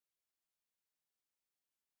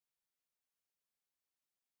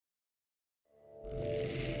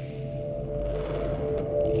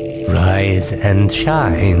Rise and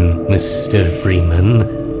shine, Mr.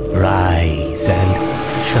 Freeman. Rise and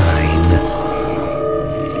shine.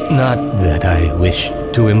 Not that I wish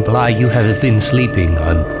to imply you have been sleeping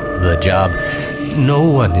on the job. No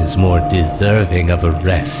one is more deserving of a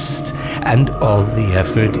rest, and all the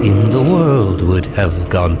effort in the world would have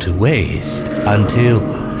gone to waste until...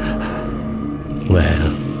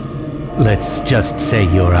 well, let's just say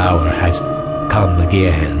your hour has come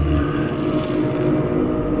again.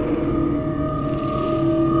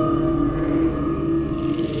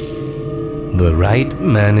 The right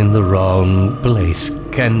man in the wrong place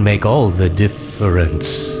can make all the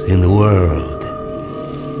difference in the world.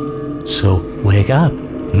 So wake up,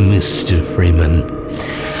 Mr. Freeman.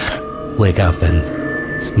 Wake up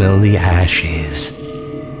and smell the ashes.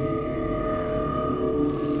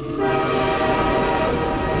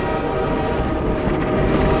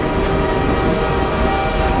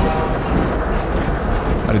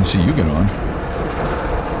 I didn't see you get on.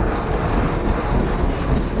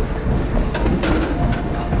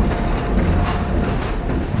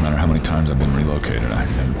 No matter how many times I've been relocated, I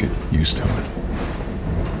never get used to it.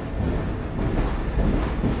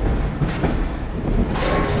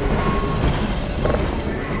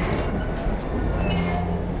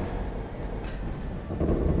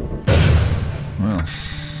 Well,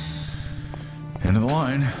 end of the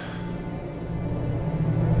line.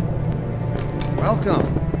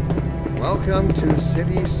 Welcome to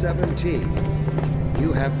City 17.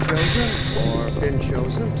 You have chosen, or been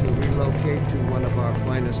chosen, to relocate to one of our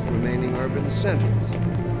finest remaining urban centers.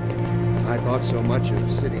 I thought so much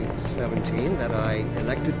of City 17 that I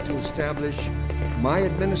elected to establish my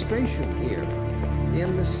administration here,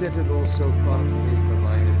 in the citadel so thoughtfully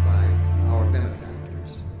provided by our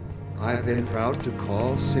benefactors. I've been proud to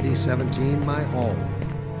call City 17 my home.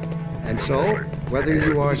 And so, whether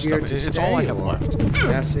you are here to it's stay all I have or left.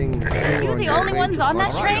 passing through Are you the only ones on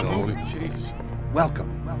that train?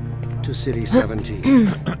 Welcome to City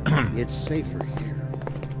 17. It's safer here.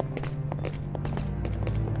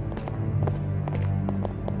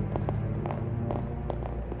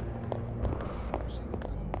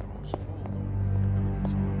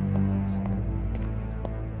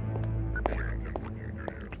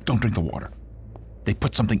 Don't drink the water. They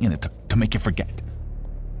put something in it to make you forget.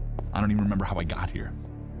 I don't even remember how I got here.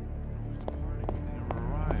 They never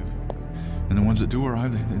arrive. And the ones that do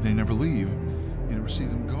arrive, they never leave. You never see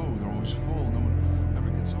them go. They're always full. No one ever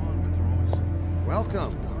gets on, but they're always...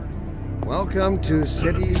 Welcome to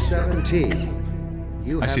City 17.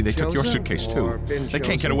 You I see they took your chosen suitcase or too. been They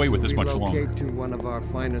can't get chosen away with to this much longer. relocate to one of our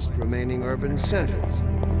finest remaining urban centers.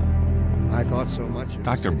 I thought so much of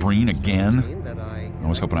Dr. City Breen 17 again? that I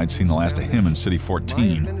was hoping I'd seen the last of him in City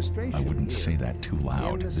 14. administration I wouldn't say here, that too in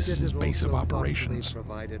loud. the This is his citadel base of so thoughtfully operations.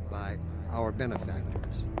 provided by our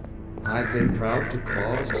benefactors. I've been proud to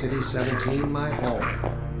call City 17 my home.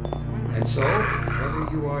 And so, whether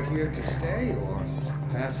you are here to stay or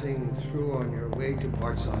passing through on your way to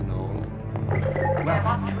parts unknown,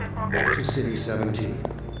 welcome to City 17.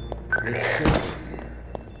 It's safe here.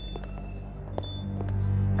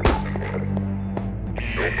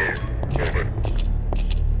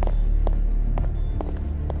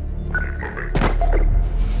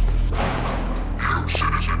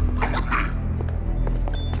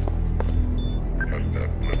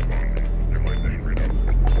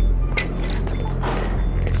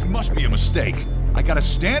 This must be a mistake. I got a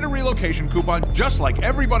standard relocation coupon just like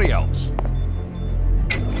everybody else.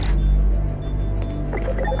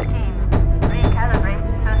 Recalibrate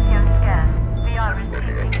socio-scan. We are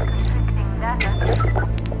receiving conflicting data.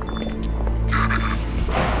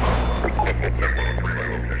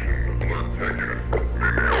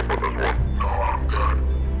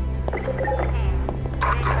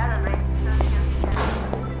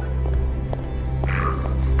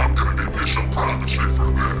 I'm gonna give you some privacy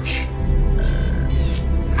for this.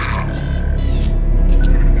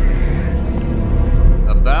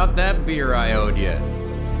 About that beer I owed you.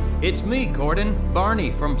 It's me, Gordon,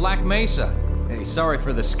 Barney from Black Mesa. Hey, sorry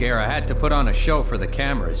for the scare. I had to put on a show for the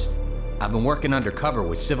cameras. I've been working undercover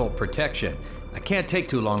with civil protection. I can't take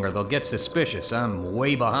too long or they'll get suspicious. I'm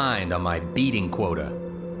way behind on my beating quota.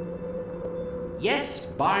 Yes,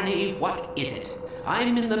 Barney, what is it?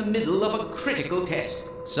 I'm in the middle of a critical test.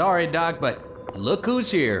 Sorry, Doc, but look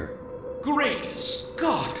who's here. Great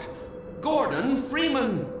Scott! Gordon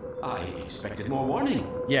Freeman! I expected more warning.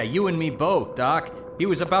 Yeah, you and me both, Doc. He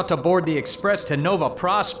was about to board the express to Nova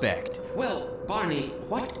Prospect. Well, Barney,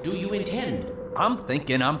 what do you intend? I'm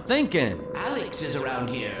thinking. Alex is around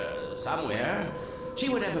here somewhere. She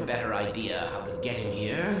would have a better idea how to get him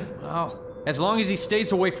here. Well, as long as he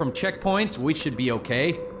stays away from checkpoints, we should be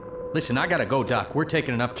okay. Listen, I gotta go, Doc. We're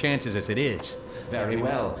taking enough chances as it is. Very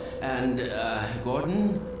well. And,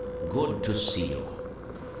 Gordon, good to see you.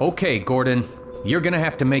 Okay, Gordon. You're gonna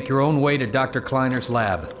have to make your own way to Dr. Kleiner's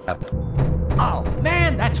lab. Oh,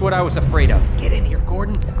 man, that's what I was afraid of. Get in here,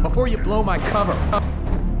 Gordon, before you blow my cover.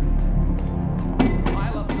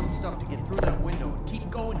 Pile up some stuff to get through that window and keep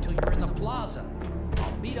going till you're in the plaza.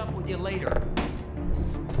 I'll meet up with you later.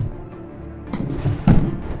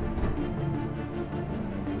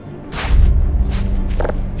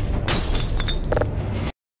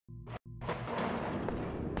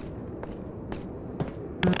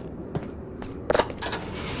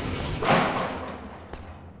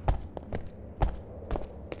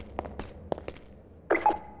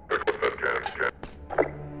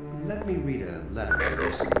 Let me read a letter I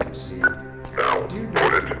recently received. Now, Dear put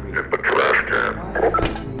Dr. it Green, in the trash can.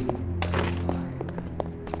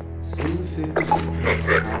 Scene 56.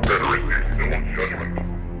 Suspect better receive no one's judgment.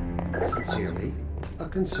 Sincerely, a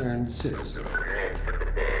concerned citizen.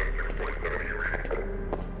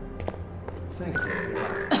 Thank you for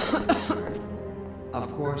your concern. Of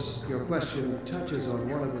course, your question touches on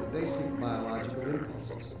one of the basic biological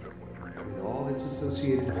impulses, with all its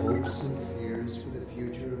associated hopes and fears for the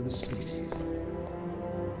future of the species.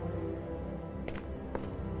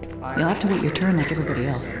 You'll have to wait your turn like everybody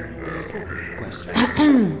else. Question.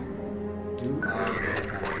 Do our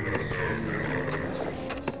benefactors really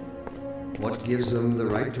what gives them the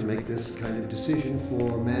right to make this kind of decision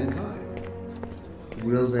for mankind?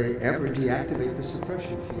 Will they ever deactivate the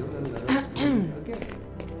suppression field and let us play again?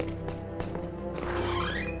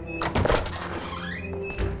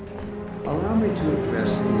 Allow me to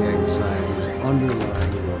address the anxieties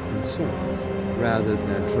underlying your concerns, rather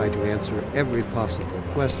than try to answer every possible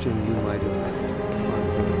question you might have left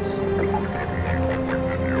unvoiced.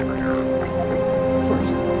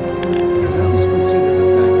 First, let us consider the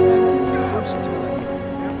fact that for the first time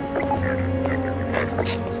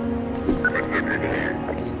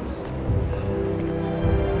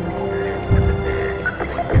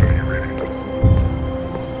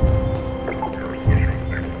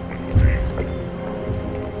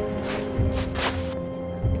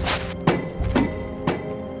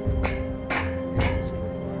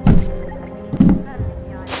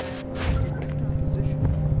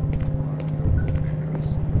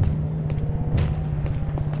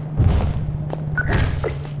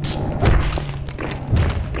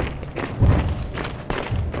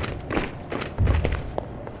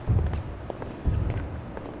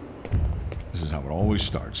always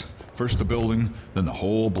starts. First the building, then the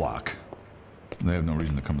whole block. They have no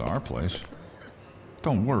reason to come to our place.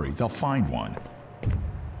 Don't worry, they'll find one.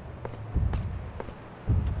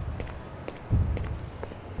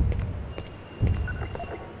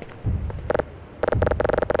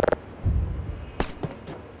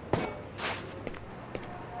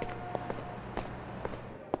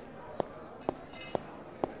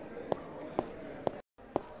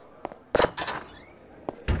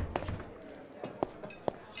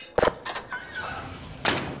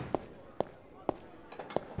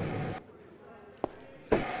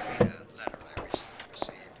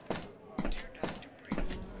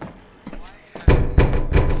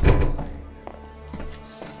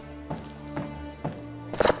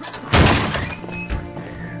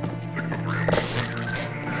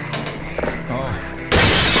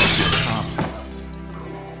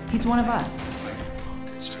 He's one of us.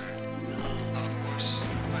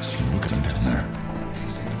 Look at him down there.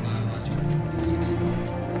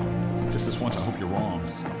 Just this once, I hope you're wrong.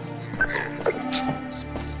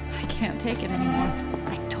 I can't take it anymore.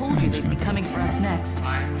 I told you they'd be coming for us next.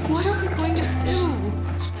 What are we going to do?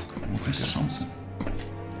 We'll think of something.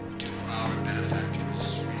 To our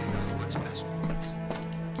benefactors, we know what's best for us.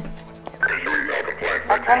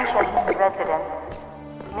 Attention, residents.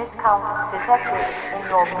 Miscount detected in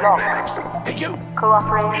your block. Hey, you!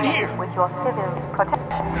 Cooperation with your civil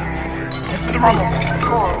protection. Head for the roof!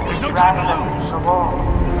 There's no time to lose! The wall.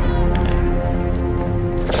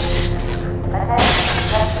 Attention,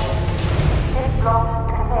 residents. This block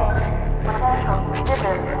contains potential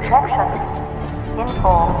civil protection.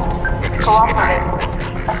 Inform. Cooperate.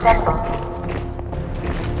 Assemble.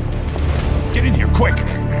 Get in here, quick! Keep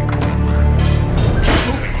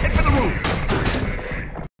moving! Head for the roof!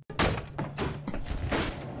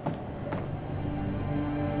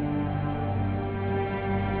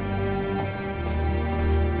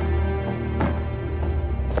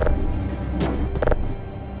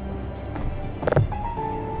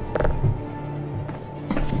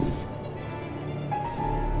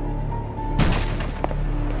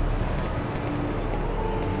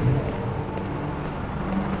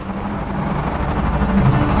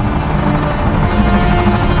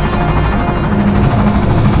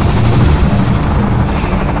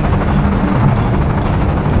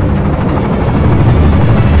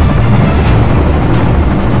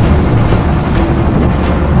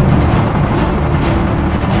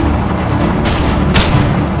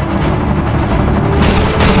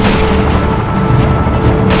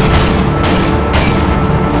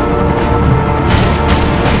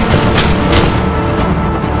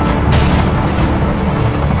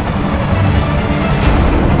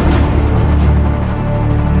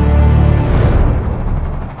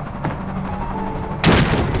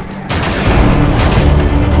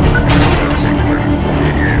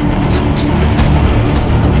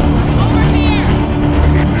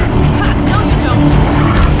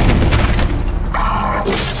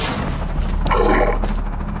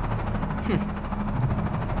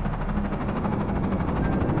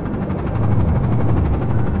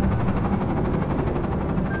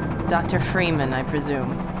 Dr. Freeman, I presume.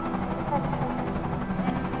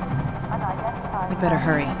 We better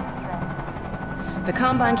hurry. The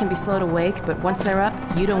Combine can be slow to wake, but once they're up,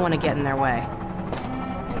 you don't want to get in their way.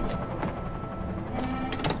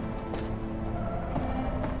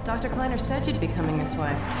 Dr. Kleiner said you'd be coming this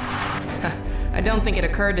way. I don't think it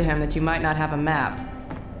occurred to him that you might not have a map.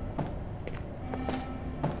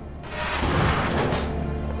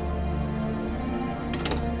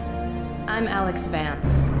 I'm Alex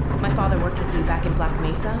Vance. My father worked with you back in Black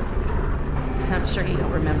Mesa. I'm sure you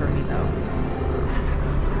don't remember me, though.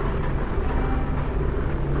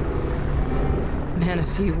 Man of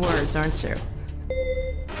few words, aren't you?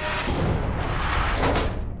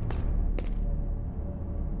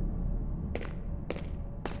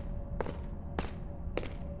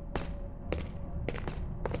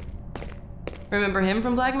 Remember him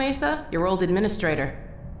from Black Mesa? Your old administrator.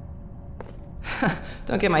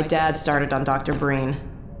 Don't get my dad started on Dr. Breen.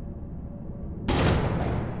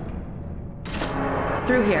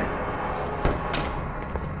 Through here.